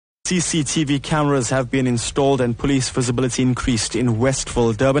CCTV cameras have been installed and police visibility increased in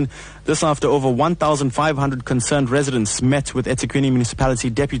Westville, Durban. This after over 1,500 concerned residents met with EThekwini Municipality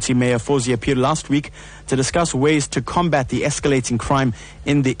Deputy Mayor Fawzia Peer last week to discuss ways to combat the escalating crime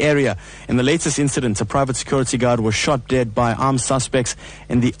in the area. In the latest incident, a private security guard was shot dead by armed suspects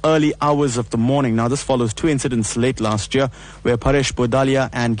in the early hours of the morning. Now, this follows two incidents late last year where Paresh, Bodalia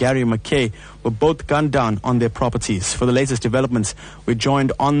and Mackay were both gunned down on their properties. For the latest developments, we're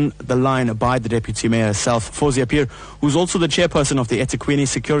joined on the line by the Deputy Mayor herself, Fawzia Peer, who's also the chairperson of the EThekwini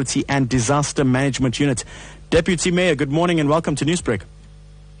Security and Disaster Management Unit. Deputy Mayor, good morning and welcome to Newsbreak.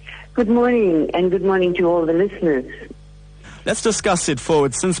 Good morning, and good morning to all the listeners. Let's discuss it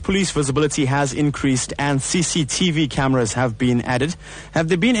forward. Since police visibility has increased and CCTV cameras have been added, have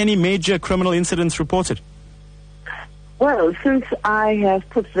there been any major criminal incidents reported? Well, since I have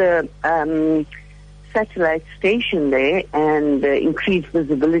put the satellite station there and increased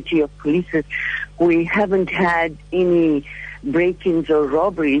visibility of police, we haven't had any break-ins or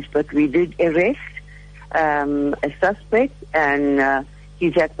robberies, but we did arrest a suspect, and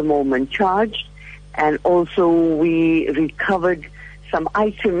he's at the moment charged. And also we recovered some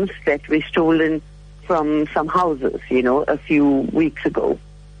items that were stolen from some houses, a few weeks ago.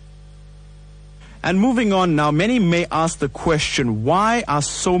 And moving on now, many may ask the question, why are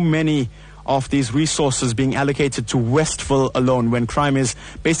so many of these resources being allocated to Westville alone when crime is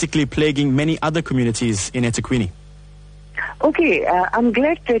basically plaguing many other communities in EThekwini? Okay, I'm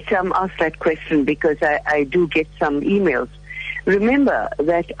glad that asked that question because I do get some emails. Remember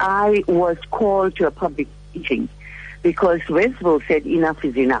that I was called to a public meeting because Westville said enough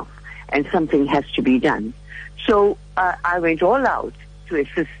is enough and something has to be done. So I went all out to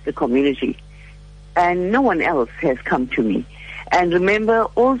assist the community, and no one else has come to me. And remember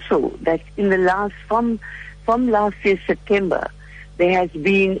also that in the from last year September, there has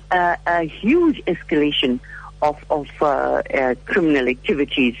been a huge escalation of criminal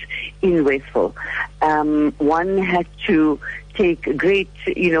activities in Westville. One had to take a great,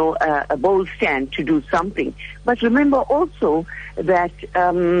 a bold stand to do something. But remember also that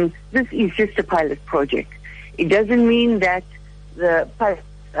this is just a pilot project. It doesn't mean that the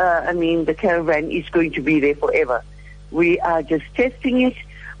caravan is going to be there forever. We are just testing it.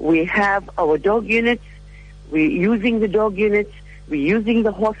 We have our dog units. We're using the dog units. We're using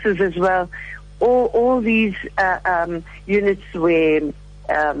the horses as well. All these units were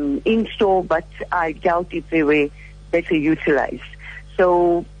in store, but I doubt if they were better utilized.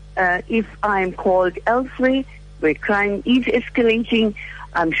 So if I'm called elsewhere where crime is escalating,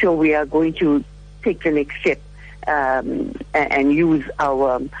 I'm sure we are going to take the next step and use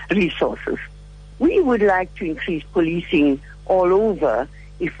our resources. We would like to increase policing all over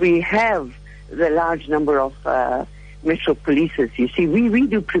if we have the large number of metro polices. You see, we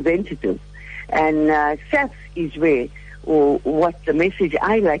do preventative. And SABC is where, or what the message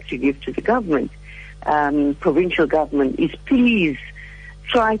I like to give to the government, provincial government, is please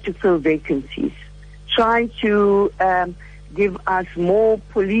try to fill vacancies. Try to give us more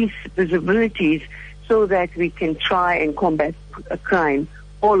police visibilities so that we can try and combat crime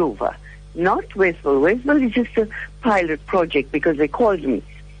all over. Not Westville. Westville is just a pilot project because they called me.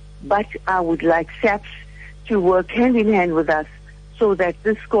 But I would like SABC to work hand in hand with us so that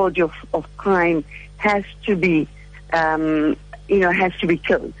this scourge of crime has to be, has to be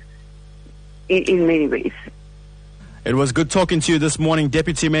killed in many ways. It was good talking to you this morning,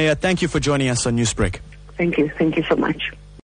 Deputy Mayor. Thank you for joining us on Newsbreak. Thank you. Thank you so much.